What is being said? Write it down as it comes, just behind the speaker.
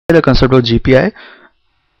the concept of GPI,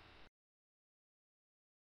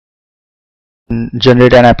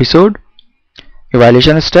 generate an episode,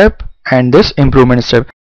 evaluation step, and this improvement step.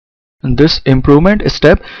 This improvement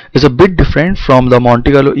step is a bit different from the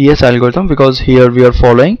Monte Carlo ES algorithm because here we are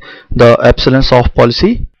following the epsilon soft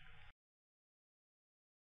policy.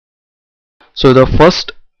 So the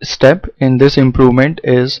first step in this improvement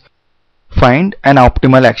is find an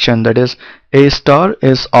optimal action, that is A star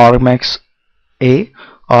is argmax A,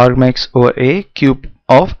 argmax over A cube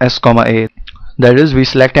of S comma A. That is, we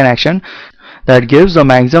select an action that gives the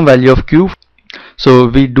maximum value of Q. So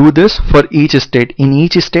we do this for each state. In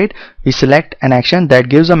each state we select an action that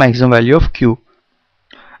gives a maximum value of Q,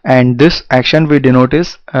 and this action we denote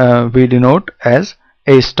as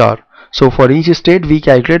A star. So for each state we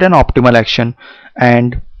calculate an optimal action,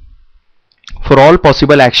 and for all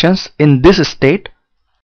possible actions in this state,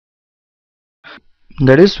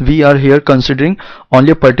 that is, we are here considering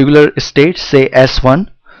only a particular state, say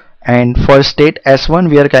S1, and for state S1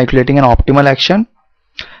 we are calculating an optimal action.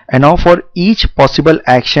 And now for each possible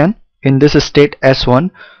action in this state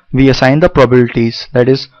S1 we assign the probabilities, that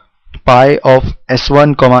is pi of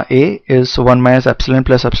S1 comma A is 1 minus epsilon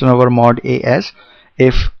plus epsilon over mod AS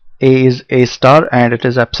if A is A star, and it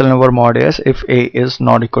is epsilon over mod AS if A is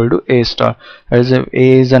not equal to A star. That is, if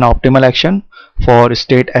A is an optimal action for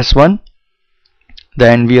state S1,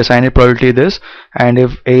 then we assign it probability this, and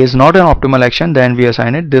if A is not an optimal action, then we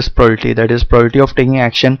assign it this probability, that is probability of taking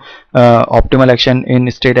action, optimal action in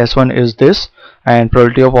state S1 is this, and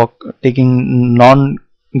probability of taking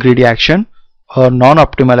non-greedy action or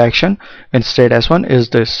non-optimal action in state S1 is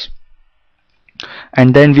this.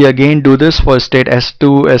 And then we again do this for state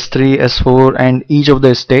S2, S3, S4 and each of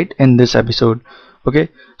the state in this episode. Okay,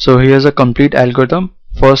 so here's a complete algorithm.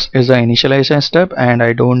 First is the initialization step, and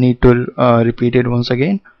I don't need to repeat it once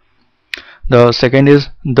again. The second is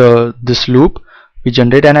this loop. We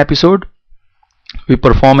generate an episode, we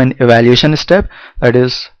perform an evaluation step, that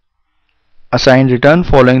is assign return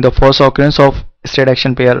following the first occurrence of state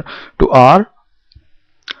action pair to R,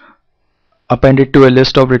 append it to a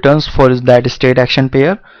list of returns for that state action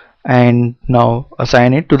pair, and now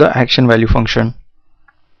assign it to the action value function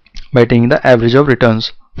by taking the average of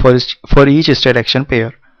returns for each state action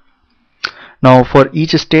pair. Now for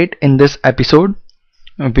each state in this episode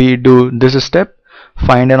we do this step,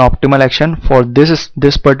 find an optimal action for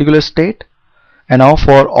this particular state, and now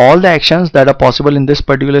for all the actions that are possible in this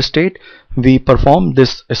particular state we perform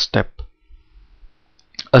this step,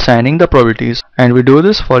 assigning the probabilities, and we do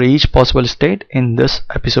this for each possible state in this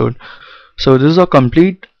episode. So this is a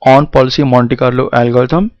complete on-policy Monte Carlo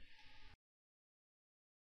algorithm.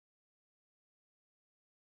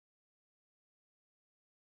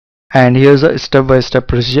 And here's a step-by-step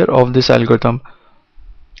procedure of this algorithm.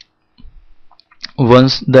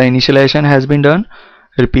 Once the initialization has been done,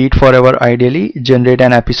 repeat forever ideally, generate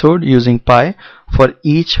an episode using pi for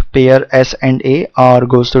each pair S and A. R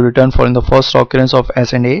goes to return following the first occurrence of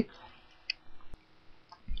S and A.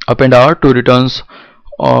 Append R to returns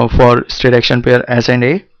for state action pair S and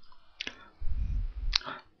A.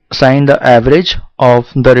 Assign the average of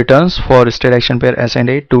the returns for state action pair S and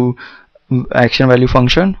A to action value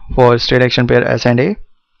function for state action pair S and A,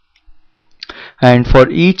 and for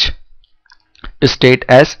each state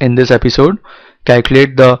S in this episode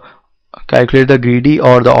calculate the greedy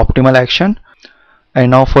or the optimal action,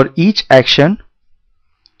 and now for each action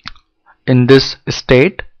in this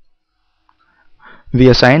state we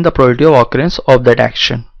assign the probability of occurrence of that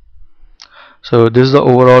action. So this is the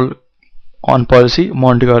overall on-policy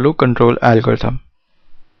Monte Carlo control algorithm.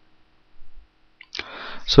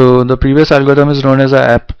 So the previous algorithm is known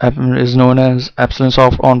as epsilon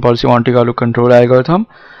soft on-policy Monte Carlo control algorithm,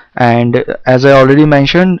 and as I already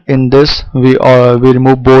mentioned, in this we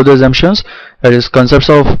remove both the assumptions, that is concepts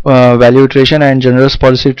of value iteration and generalized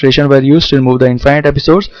policy iteration were used to remove the infinite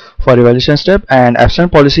episodes for evaluation step, and epsilon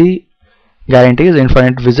policy guarantees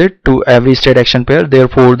infinite visit to every state action pair.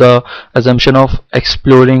 Therefore the assumption of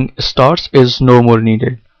exploring stars is no more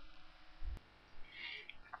needed.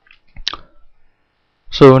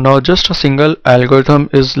 So now just a single algorithm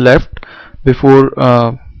is left before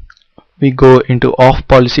we go into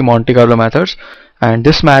off-policy Monte Carlo methods, and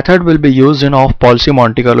this method will be used in off-policy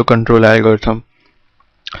Monte Carlo control algorithm.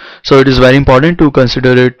 So it is very important to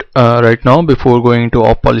consider it right now before going into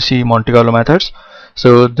off-policy Monte Carlo methods.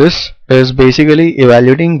 So this is basically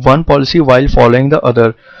evaluating one policy while following the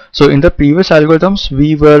other. So in the previous algorithms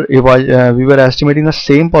we were estimating the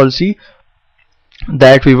same policy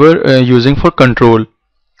that we were using for control,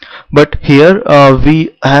 but here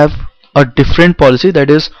we have a different policy,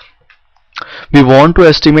 that is We want to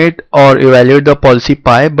estimate or evaluate the policy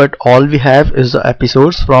pi, but all we have is the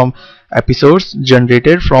episodes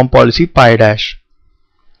generated from policy pi dash.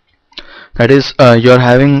 That is, you're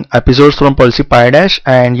having episodes from policy pi dash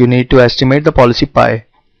and you need to estimate the policy pi.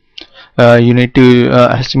 You need to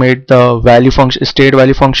estimate the value function, state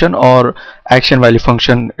value function or action value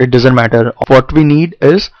function, it doesn't matter. What we need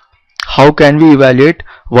is how can we evaluate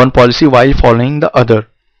one policy while following the other.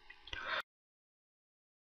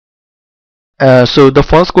 So the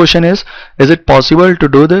first question is it possible to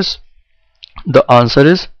do this? The answer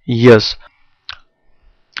is yes.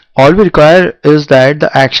 All we require is that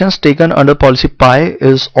the actions taken under policy pi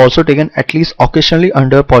is also taken at least occasionally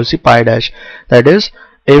under policy pi dash. That is,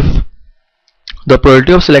 if the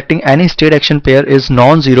probability of selecting any state action pair is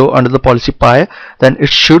non-zero under the policy pi, then it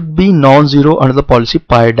should be non-zero under the policy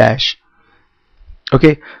pi dash.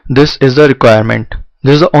 Okay, this is the requirement.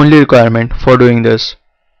 This is the only requirement for doing this.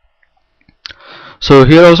 So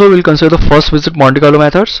here also we'll consider the first visit Monte Carlo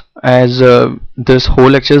methods, as this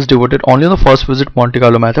whole lecture is devoted only on the first visit Monte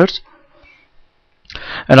Carlo methods.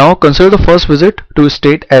 And now consider the first visit to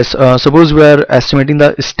state S. Suppose we are estimating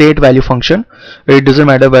the state value function. It doesn't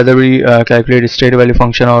matter whether we calculate state value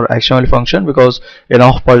function or action value function, because in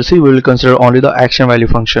off policy we will consider only the action value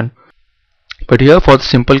function. But here for the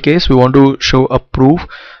simple case we want to show a proof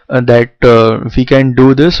that we can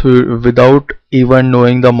do this without even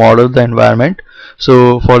knowing the model, the environment.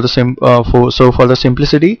 So for the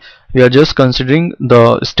simplicity we are just considering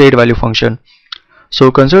the state value function.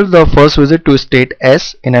 So consider the first visit to state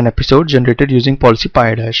S in an episode generated using policy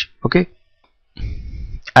pi dash. Okay,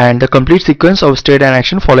 and the complete sequence of state and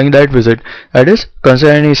action following that visit. That is,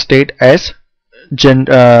 consider any state S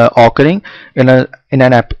occurring in an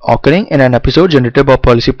episode generated by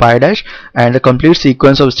policy pi dash, and the complete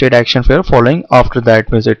sequence of state action pair following after that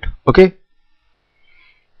visit. Okay,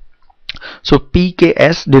 so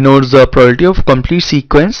PKS denotes the probability of complete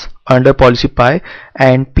sequence under policy pi,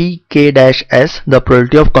 and PK-S the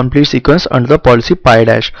probability of complete sequence under the policy pi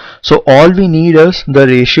dash. So all we need is the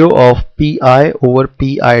ratio of Pi over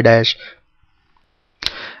Pi dash,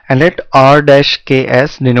 and let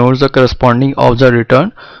R-KS denotes the corresponding of the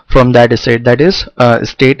return from that state. That is,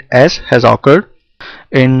 state S has occurred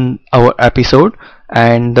in our episode,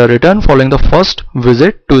 and the return following the first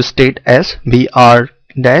visit to state S be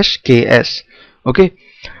R-KS. Okay,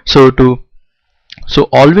 so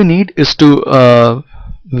all we need is to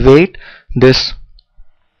weight this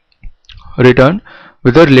return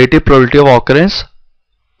with the relative probability of occurrence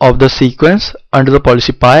of the sequence under the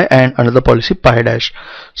policy pi and under the policy pi dash.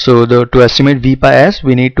 So to estimate V pi S,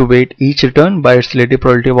 we need to weight each return by its relative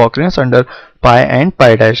probability of occurrence under pi and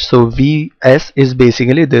pi dash. So Vs is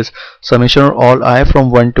basically this summation of all I from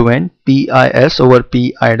 1 to n Pis over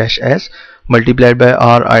Pi dash S multiplied by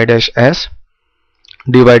Ri dash S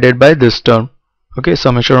divided by this term. Okay,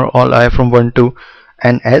 summation of all I from 1 to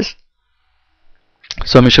ns,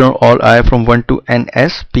 summation of all I from 1 to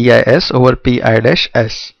ns Pis over Pi dash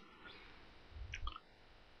S,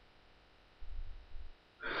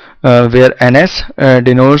 where ns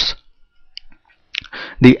denotes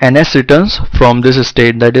the ns returns from this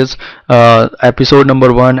state. That is, episode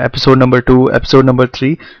number 1, episode number 2, episode number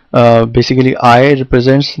 3. Basically I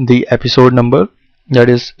represents the episode number, that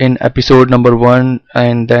is in episode number 1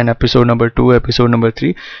 and then episode number 2, episode number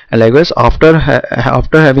 3, and likewise after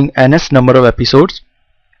having ns number of episodes,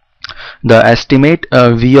 the estimate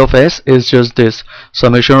V of S is just this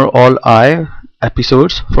summation of all I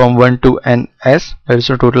episodes from 1 to ns, that is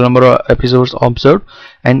the total number of episodes observed,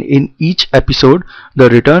 and in each episode the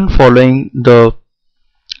return following the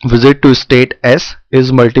visit to state S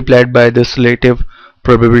is multiplied by this relative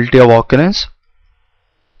probability of occurrence,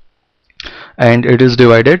 and it is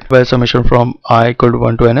divided by summation from I equal to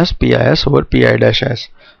 1 to ns Pis over Pi dash S.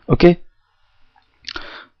 Okay,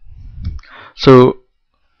 so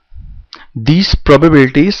these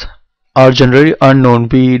probabilities are generally unknown.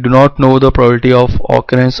 We do not know the probability of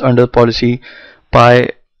occurrence under policy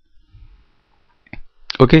pi.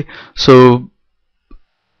 Okay, so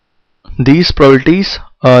these probabilities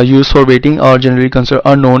used for weighting are generally considered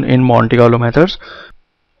unknown in Monte Carlo methods.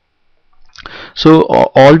 So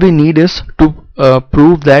all we need is to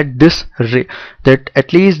prove that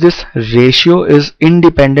at least this ratio is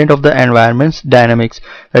independent of the environment's dynamics.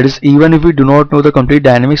 That is, even if we do not know the complete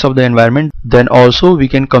dynamics of the environment, then also we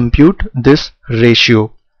can compute this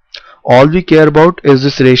ratio. All we care about is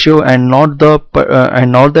this ratio and not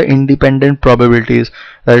the independent probabilities.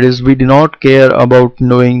 That is, we do not care about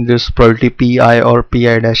knowing this probability Pi or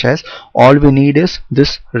Pi dash S. All we need is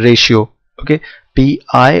this ratio. Okay,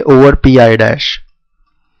 Pi over Pi dash.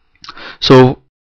 So